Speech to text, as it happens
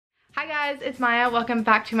guys, it's Maya. Welcome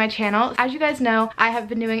back to my channel. As you guys know, I have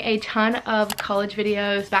been doing a ton of college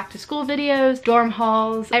videos, back to school videos, dorm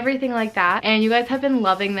hauls, everything like that, and you guys have been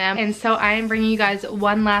loving them, and so I am bringing you guys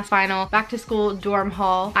one last final back to school dorm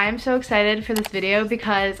haul. I am so excited for this video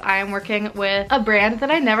because I am working with a brand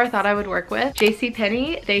that I never thought I would work with,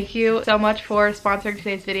 JCPenney. Thank you so much for sponsoring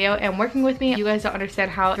today's video and working with me. You guys don't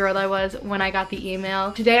understand how thrilled I was when I got the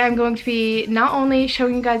email. Today I'm going to be not only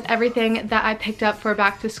showing you guys everything that I picked up for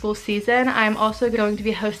back to school season, I'm also going to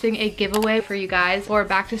be hosting a giveaway for you guys for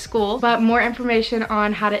back to school, but more information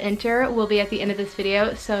on how to enter will be at the end of this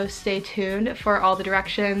video, so stay tuned for all the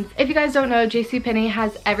directions. If you guys don't know, JCPenney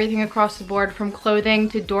has everything across the board, from clothing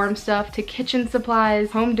to dorm stuff to kitchen supplies,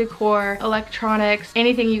 home decor, electronics,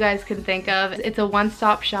 anything you guys can think of. It's a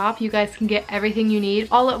one-stop shop. You guys can get everything you need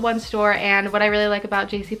all at one store, and what I really like about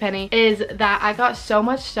JCPenney is that I got so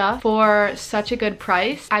much stuff for such a good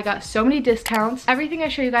price. I got so many discounts. Everything I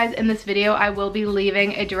show you guys in this video I will be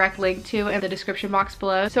leaving a direct link to in the description box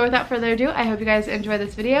below. So without further ado, I hope you guys enjoy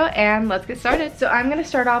this video and let's get started. So I'm gonna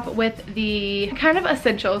start off with the kind of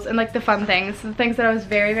essentials and like the fun things. The things that I was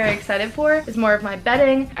very excited for is more of my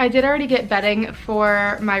bedding. I did already get bedding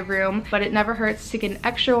for my room, but it never hurts to get an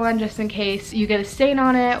extra one just in case you get a stain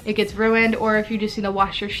on it, it gets ruined, or if you just need to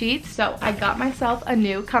wash your sheets. So I got myself a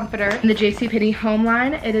new comforter in the JCPenney home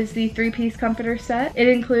line. It is the 3-piece comforter set. It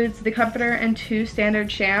includes the comforter and 2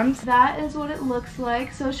 standard shams. That is what it looks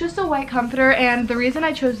like. So it's just a white comforter, and the reason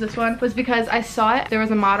I chose this one was because I saw it. There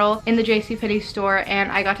was a model in the JCPenney store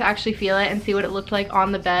and I got to actually feel it and see what it looked like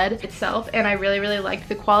on the bed itself, and I really liked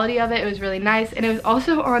the quality of it. It was really nice, and it was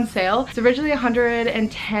also on sale. It's originally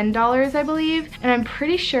 $110, I believe, and I'm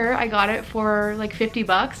pretty sure I got it for like 50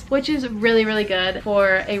 bucks, which is really good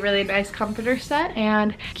for a really nice comforter set.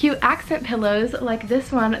 And cute accent pillows like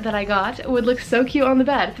this one that I got would look so cute on the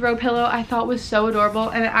bed. Throw pillow I thought was so adorable,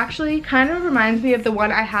 and it actually kind of reminds me of the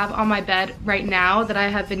one I have on my bed right now that I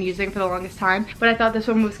have been using for the longest time, but I thought this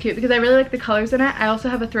one was cute because I really like the colors in it. I also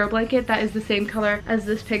have a throw blanket that is the same color as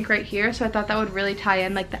this pink right here, so I thought that would really tie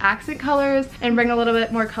in like the accent colors and bring a little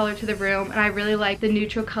bit more color to the room. And I really like the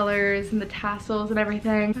neutral colors and the tassels and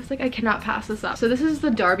everything. I was like, I cannot pass this up. So this is the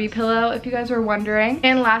Derby pillow, if you guys were wondering.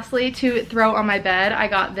 And lastly, to throw on my bed, I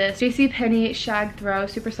got this JCPenney shag throw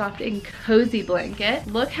super soft and cozy blanket.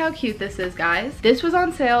 Look how cute this is, guys. This was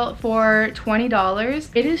on sale for $20.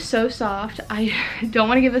 It is so soft. I don't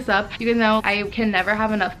want to give this up. You guys know I can never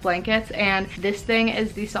have enough blankets, and this thing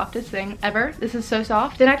is the softest thing ever. This is so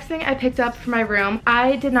soft. The next thing I picked up for my room,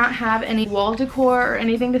 I did not have any wall decor or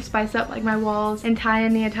anything to spice up like my walls and tie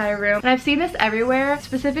in the entire room, and I've seen this everywhere.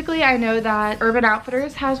 Specifically, I know that Urban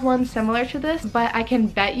Outfitters has one similar to this, but I can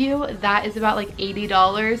bet you that is about like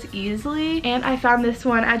 $80 easily, and I found this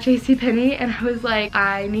one at JCPenney and I was like,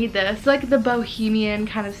 I need this. It's like the bohemian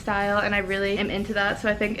kind of style, and I really am into that, so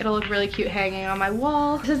I think it'll look really cute hanging on my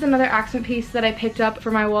wall. This is another accent piece that I picked up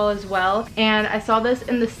for my wall as well, and I saw this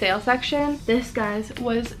in the sale section. This, guys,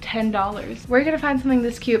 was $10. Where are you gonna find something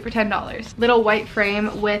this cute for $10? Little white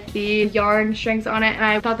frame with the yarn strings on it, and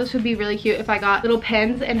I thought this would be really cute if I got little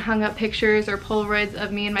pins and hung up pictures or Polaroids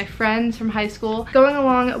of me and my friends from high school. Going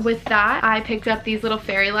along with that, I picked up these little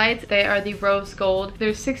fairy lights. They are the rose gold.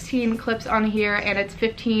 There's 16 clips on here and it's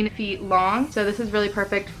 15 feet long, so this is really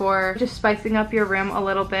perfect for just spicing up your room a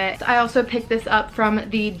little bit. I also picked this up from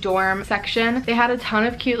the dorm section. They had a ton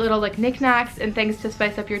of cute little like knickknacks and things to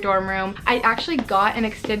spice up your dorm room. I actually got an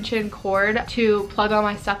extension cord to plug all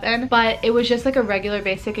my stuff in, but it was just like a regular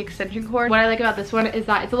basic extension cord. What I like about this one is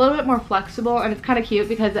that it's a little bit more flexible, and it's kind of cute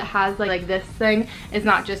because it has like this thing is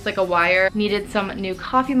not just like a wire. Needed some new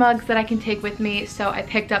coffee mugs that I can take with me, so I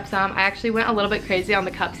picked up some. I actually went a little bit crazy on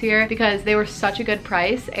the cups here because they were such a good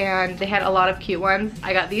price and they had a lot of cute ones.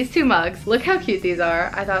 I got these 2 mugs. Look how cute these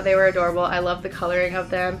are. I thought they were adorable. I love the coloring of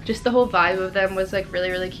them. Just the whole vibe of them was like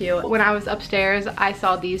really cute. When I was upstairs, I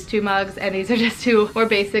saw these 2 mugs, and these are just 2 more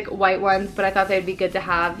basic white ones, but I thought they'd be good to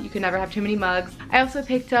have. You can never have too many mugs. I also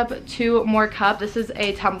picked up 2 more cups. This is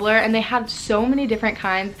a tumbler, and they had so many different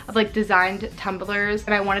kinds of like designed tumblers,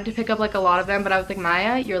 and I wanted to pick up like a lot of them, but I was like,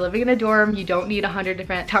 Maya, you're living in a dorm. You don't need 100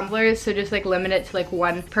 different tumblers, so just like limit it to like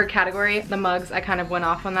 1 per category. The mugs, I kind of went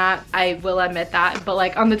off on that. I will admit that, but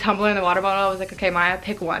like on the tumbler and the water bottle, I was like, okay, Maya,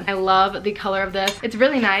 pick 1. I love the color of this. It's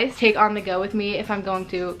really nice. Take on the go with me if I'm going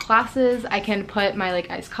to classes. I can put my like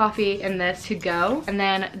iced coffee in this to go, and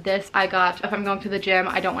then this I got if I'm going to the gym.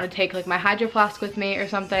 I don't want to take like my hydro flask with me or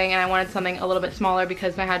something, and I wanted something a little bit smaller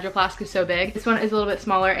because my hydro flask is so big. This one is a little bit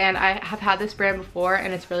smaller, and I have had this brand before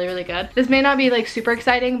and it's really good. This may not be like super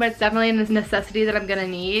exciting, but it's definitely a necessity that I'm gonna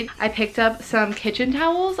need. I picked up some kitchen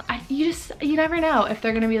towels. You never know if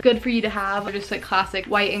they're gonna be good for you to have or just like classic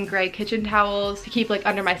white and gray kitchen towels to keep like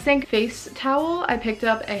under my sink. Face towel, I picked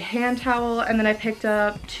up a hand towel, and then I picked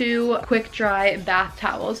up 2 quick dry bath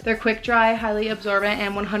towels. They're quick dry, highly absorbent,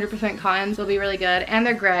 and 100% cotton, so they'll be really good, and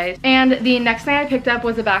they're gray. And the next thing I picked up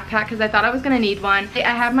was a backpack because I thought I was gonna need one. I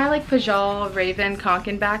have my like Pajal Raven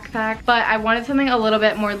Konkin backpack, but I wanted something a little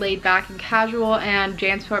bit more laid back and casual, and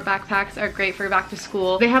JanSport backpacks are great for back to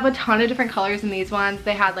school. They have a ton of different colors in these ones.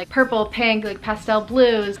 They had like purple, pink, like pastel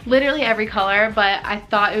blues, literally every color, but I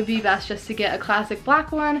thought it would be best just to get a classic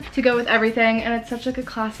black one to go with everything, and it's such like a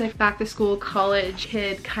classic back to school college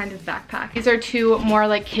kid kind of backpack. These are 2 more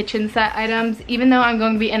like kitchen set items. Even though I'm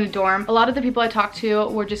going to be in a dorm, a lot of the people I talked to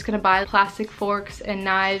were just gonna buy plastic forks and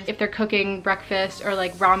knives if they're cooking breakfast or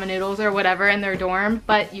like ramen noodles or whatever in their dorm.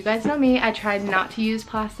 But you guys know me, I tried not to use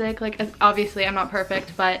plastic. Like obviously I'm not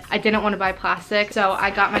perfect, but I didn't want to buy plastic, so I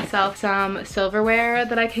got myself some silverware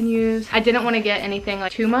that I can use. I didn't want to get anything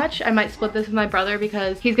like too much. I might split this with my brother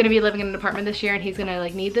because he's gonna be living in an apartment this year and he's gonna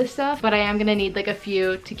like need this stuff, but I am gonna need like a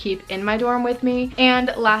few to keep in my dorm with me.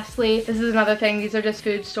 And lastly, this is another thing. These are just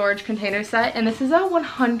food storage container set, and this is a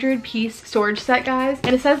 100-piece storage set, guys,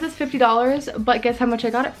 and it says it's $50, but guess how much I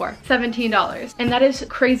got it for? $17. And that is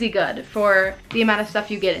crazy good for the amount of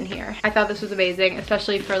stuff you get in here. I thought this was amazing,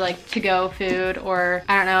 especially for like to-go food, or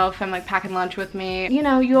I don't know, if I'm like packing lunch with me. You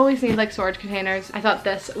know, you always need like storage containers. I thought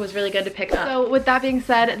this was really good to pick up. So with that being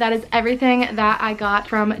said, that is everything that I got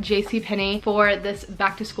from JCPenney for this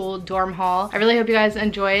back to school dorm haul. I really hope you guys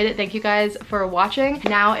enjoyed. Thank you guys for watching.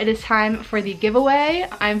 Now it is time for the giveaway.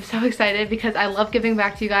 I'm so excited because I love giving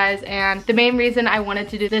back to you guys, and the main reason I wanted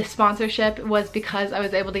to do this sponsorship was because I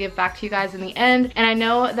was able to give back to you guys in the end. And I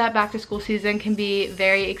know that back to school season can be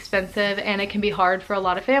very expensive and it can be hard for a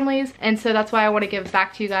lot of families, and so that's why I want to give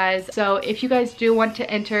back to you guys. So if you guys do want to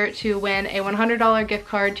enter to win a $100 gift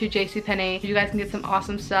card to JCPenney, you guys can get some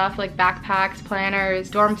awesome stuff like backpacks, planners,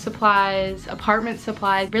 dorm supplies, apartment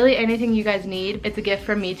supplies, really anything you guys need. It's a gift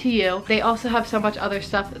from me to you. They also have so much other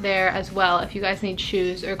stuff there as well if you guys need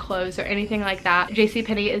shoes or clothes or anything like that.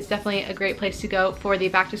 JCPenney is definitely a great place to go for the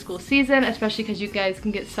back to school season, especially because you guys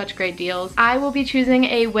can get such great deals. I will be choosing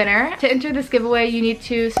a winner. To enter this giveaway, you need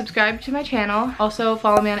to subscribe to my channel. Also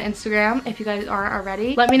follow me on Instagram if you guys aren't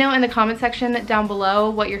already. Let me know in the comment section down below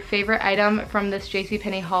what your favorite item from this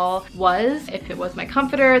JCPenney haul was. If it was my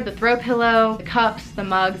comforter, the throw pillow, the cups, the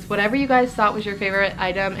mugs, whatever you guys thought was your favorite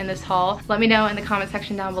item in this haul, let me know in the comment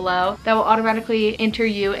section down below. That will automatically enter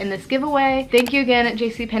you in this giveaway. Thank you again,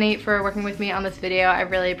 JCPenney, for working with me on this video. I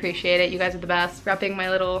really appreciate it. You guys are the best. Wrapping my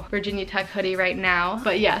little Virginia Tech hoodie right now.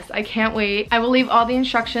 But yes, I can't wait. I will leave all the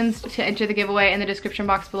instructions to enter the giveaway in the description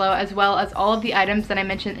box below, as well as all of the items that I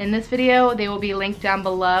mentioned in this video. They will be linked down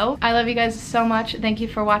below. I love you guys so much. Thank you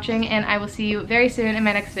for watching, and I will see you very soon in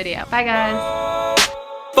my next video. Bye,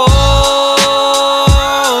 guys.